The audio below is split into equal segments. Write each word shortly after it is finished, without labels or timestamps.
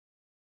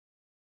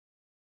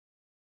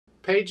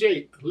Page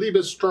 8,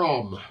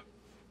 Liebestraum.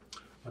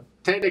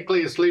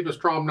 Technically it's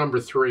Liebestraum number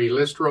 3.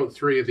 Liszt wrote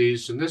 3 of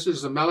these, and this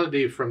is the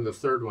melody from the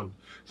third one,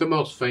 the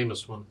most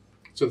famous one.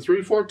 It's a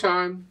 3/4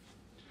 time.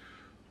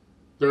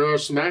 There are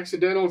some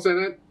accidentals in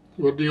it.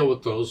 We'll deal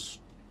with those.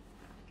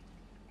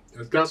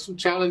 It's got some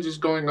challenges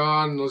going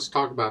on. Let's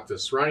talk about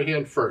this. Right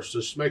hand first.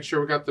 Just make sure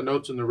we got the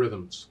notes and the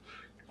rhythms.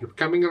 You're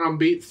coming in on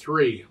beat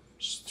 3.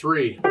 It's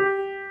 3.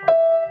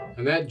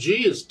 And that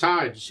G is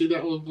tied. You see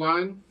that little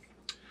line?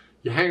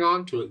 You hang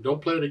on to it. Don't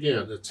play it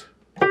again. It's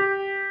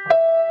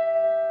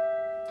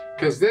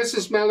because this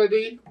is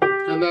melody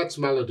and that's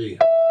melody.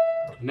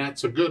 And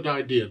that's a good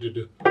idea to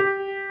do.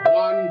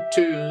 1,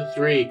 2,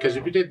 3. Because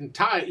if you didn't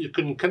tie it, you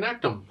couldn't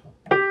connect them.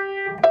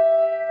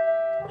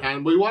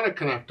 And we want to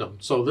connect them.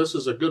 So this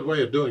is a good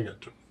way of doing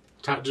it.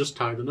 Just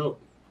tie the note.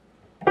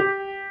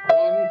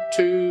 1,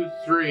 2,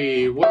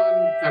 3,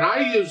 1. And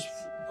I use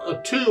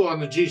a 2 on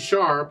the G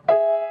sharp.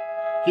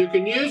 You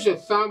can use a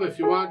thumb if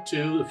you want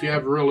to. If you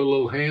have really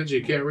little hands,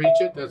 you can't reach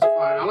it, that's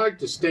fine. I like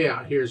to stay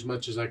out here as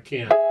much as I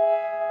can.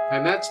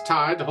 And that's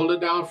tied. Hold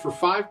it down for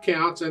 5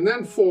 counts, and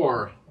then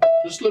 4.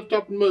 Just lift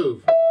up and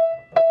move.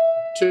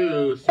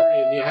 2, 3,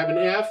 and you have an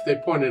F, they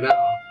point it out.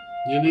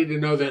 You need to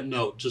know that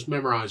note. Just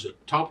memorize it.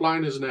 Top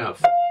line is an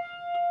F.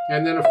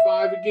 And then a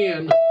 5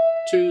 again.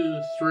 2,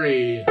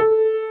 3,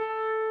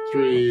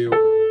 3, 1.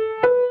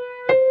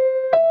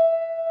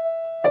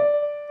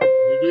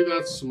 You do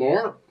that some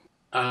more.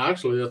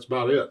 Actually, that's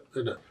about it,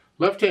 isn't it?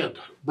 Left hand,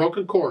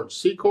 broken chord,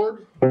 C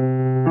chord.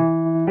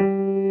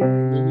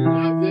 And then you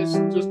have this,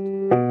 just,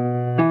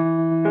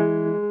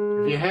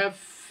 if you have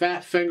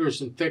fat fingers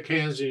and thick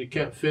hands and you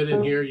can't fit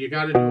in here, you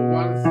got to do a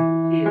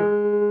 1 here.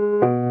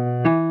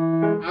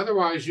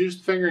 Otherwise, use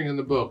the fingering in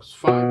the books.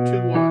 5,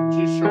 2, 1,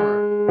 G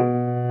sharp.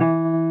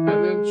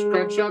 And then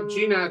scrunch up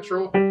G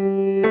natural,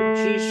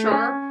 G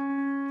sharp.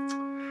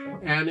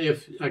 And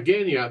if,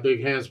 again, you have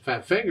big hands,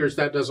 fat fingers,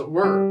 that doesn't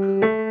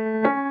work.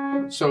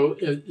 So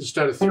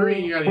instead of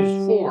 3, you got to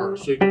use 4,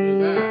 so you can do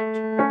that.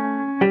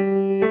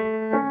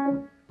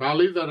 I'll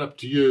leave that up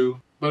to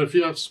you. But if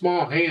you have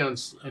small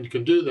hands and you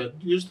can do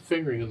that, use the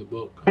fingering in the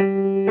book.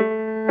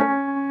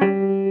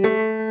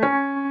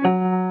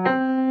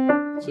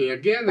 See,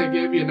 again, they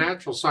gave you a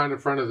natural sign in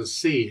front of the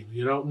C.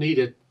 You don't need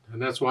it, and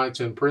that's why it's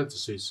in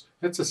parentheses.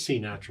 It's a C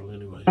natural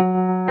anyway.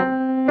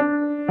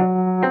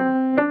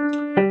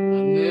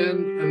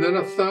 And then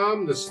a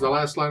thumb. This is the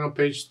last line on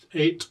page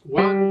 8.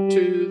 1,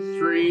 2,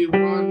 3,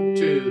 1,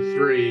 2,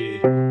 3.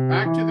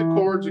 Back to the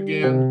chords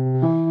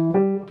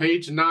again.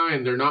 Page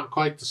 9, they're not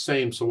quite the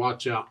same, so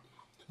watch out.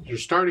 You're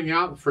starting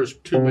out the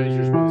first 2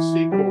 measures with a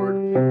C chord,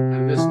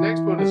 and this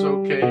next one is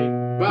okay,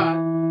 but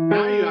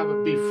now you have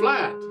a B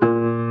flat.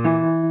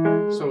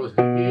 So it's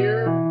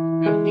here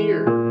and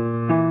here.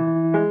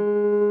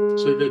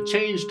 So they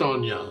changed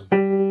on you.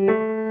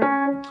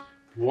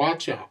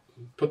 Watch out.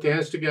 Put the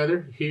hands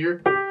together.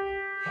 Here.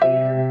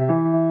 Here.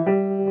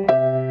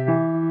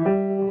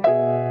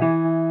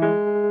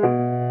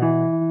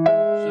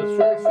 So it's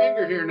 4th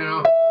finger here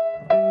now.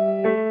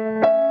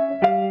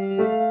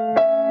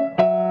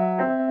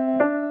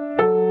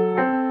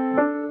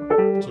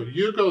 So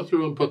you go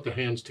through and put the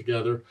hands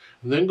together,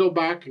 and then go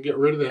back and get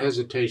rid of the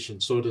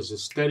hesitation so it is a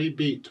steady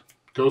beat.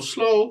 Go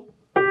slow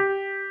if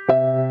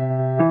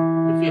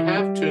you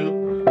have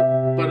to,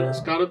 but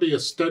it's got to be a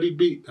steady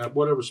beat at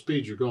whatever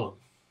speed you're going.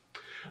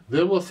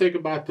 Then we'll think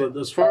about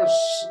as far as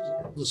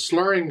the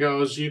slurring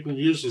goes, you can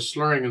use the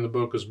slurring in the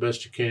book as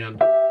best you can.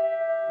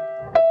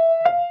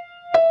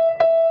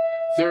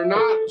 They're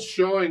not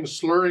showing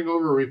slurring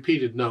over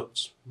repeated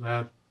notes.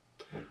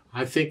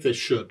 I think they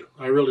should.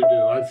 I really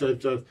do. I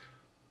think that.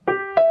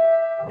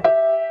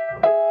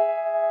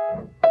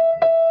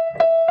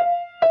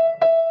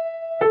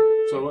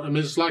 So I mean,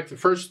 it's like the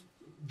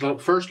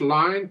first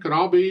line could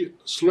all be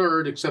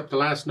slurred except the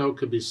last note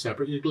could be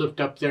separate. You can lift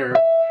up there.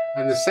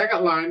 And the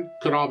second line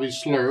could all be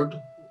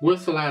slurred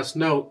with the last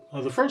note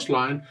of the first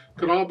line.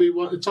 Could all be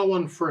one. It's all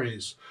one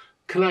phrase.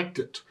 Connect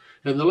it.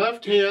 In the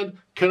left hand,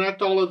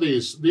 connect all of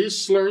these. These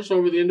slurs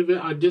over the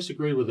individual. I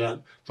disagree with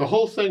that. The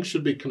whole thing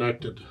should be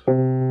connected.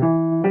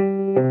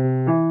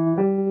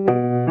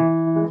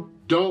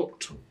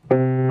 Don't.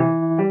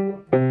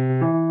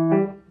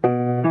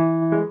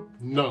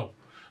 No.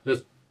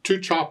 That's too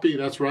choppy.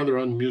 That's rather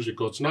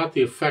unmusical. It's not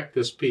the effect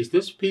this piece.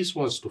 This piece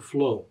wants to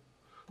flow.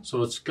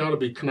 So it's got to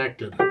be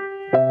connected.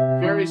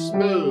 Very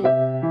smooth.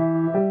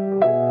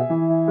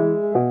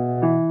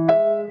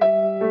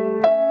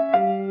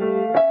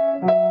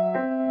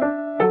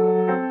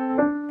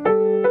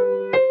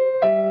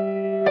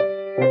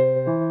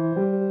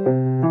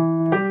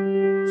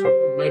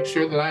 So make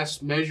sure the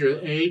last measure,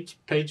 8,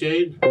 page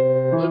 8,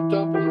 lift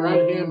up in the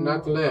right hand,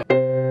 not the left.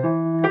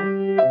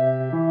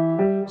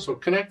 So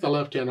connect the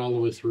left hand all the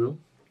way through.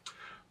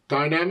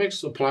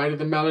 Dynamics apply to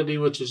the melody,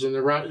 which is in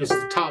the right. It's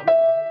the top.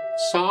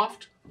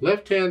 Soft,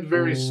 left hand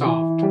very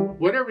soft.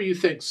 Whatever you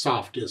think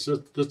soft is,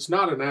 it's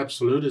not an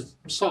absolute, it's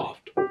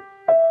soft.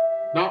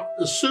 Not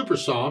super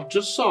soft,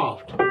 just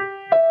soft.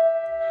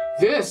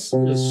 This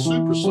is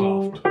super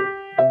soft.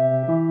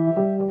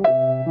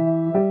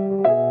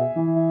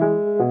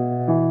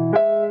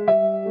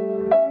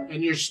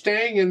 you're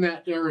staying in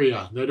that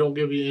area. They don't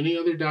give you any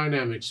other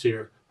dynamics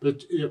here.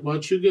 But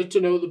once you get to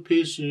know the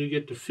piece and you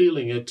get to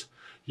feeling it,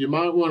 you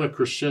might want a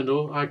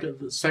crescendo.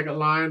 The second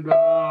line,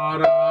 da,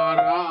 da,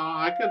 da,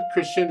 I could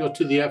crescendo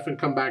to the F and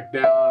come back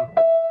down.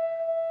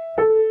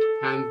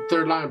 And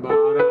third line, ba,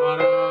 da,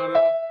 da,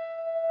 da,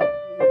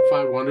 if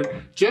I wanted.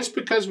 Just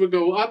because we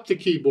go up the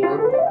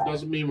keyboard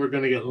doesn't mean we're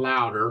going to get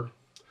louder.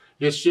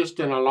 It's just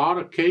in a lot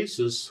of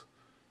cases,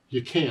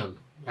 you can.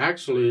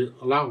 Actually,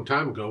 a long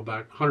time ago,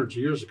 back hundreds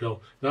of years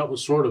ago, that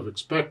was sort of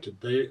expected.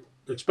 They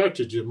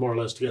expected you more or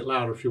less to get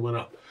louder if you went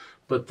up.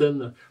 But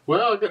then,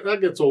 well,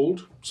 that gets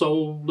old,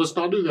 so let's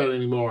not do that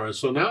anymore.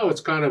 So now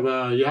it's kind of,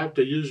 you have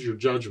to use your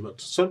judgment.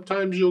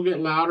 Sometimes you'll get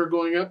louder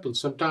going up and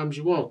sometimes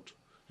you won't.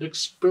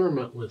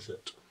 Experiment with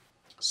it.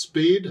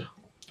 Speed,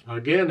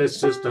 again,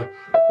 it's just in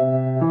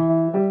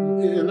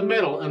the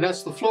middle, and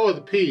that's the flow of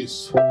the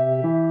piece.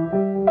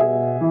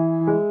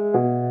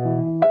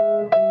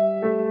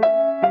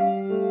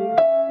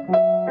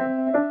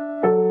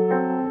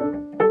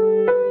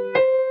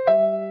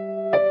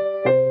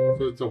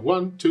 It's a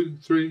 1, 2,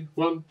 3,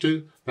 1,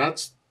 2.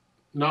 That's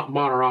not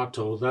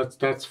moderato.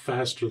 That's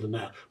faster than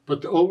that.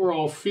 But the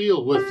overall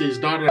feel with these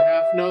dotted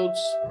half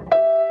notes,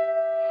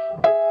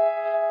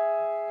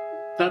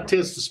 that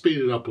tends to speed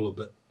it up a little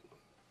bit.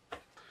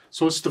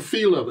 So it's the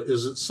feel of it.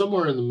 Is it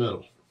somewhere in the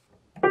middle?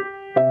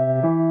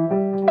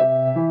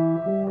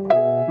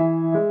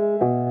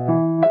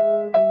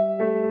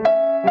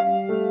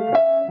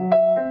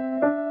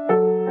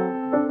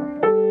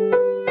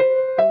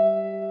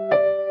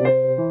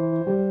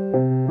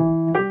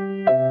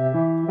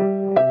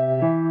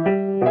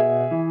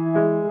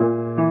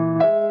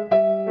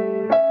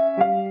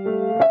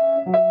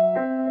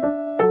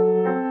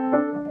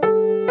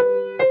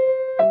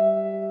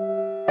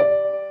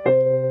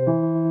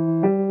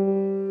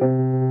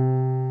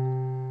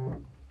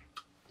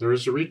 There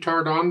is a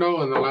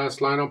ritardando in the last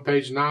line on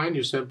page 9.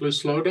 You simply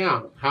slow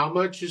down. How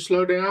much you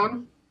slow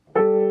down?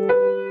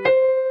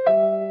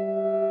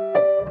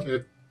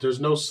 There's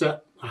no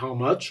set how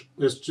much.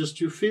 It's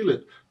just you feel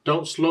it.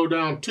 Don't slow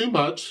down too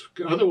much.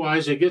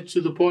 Otherwise, it gets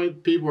to the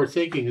point people are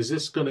thinking, is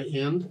this going to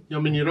end? I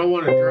mean, you don't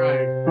want to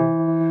drag.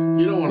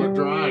 You don't want to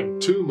drag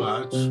too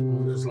much.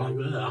 It's like,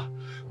 ugh.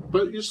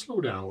 But you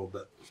slow down a little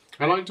bit.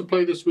 I like to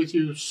play this with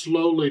you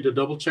slowly to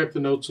double check the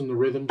notes and the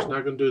rhythms.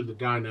 Not going to do the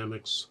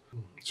dynamics.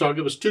 So I'll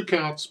give us 2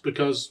 counts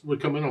because we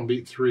come in on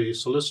beat 3.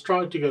 So let's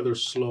try it together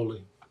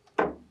slowly.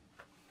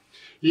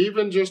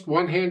 Even just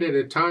one hand at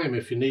a time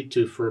if you need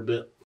to for a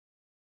bit.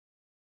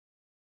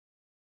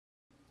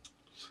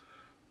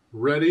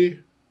 Ready,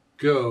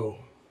 go.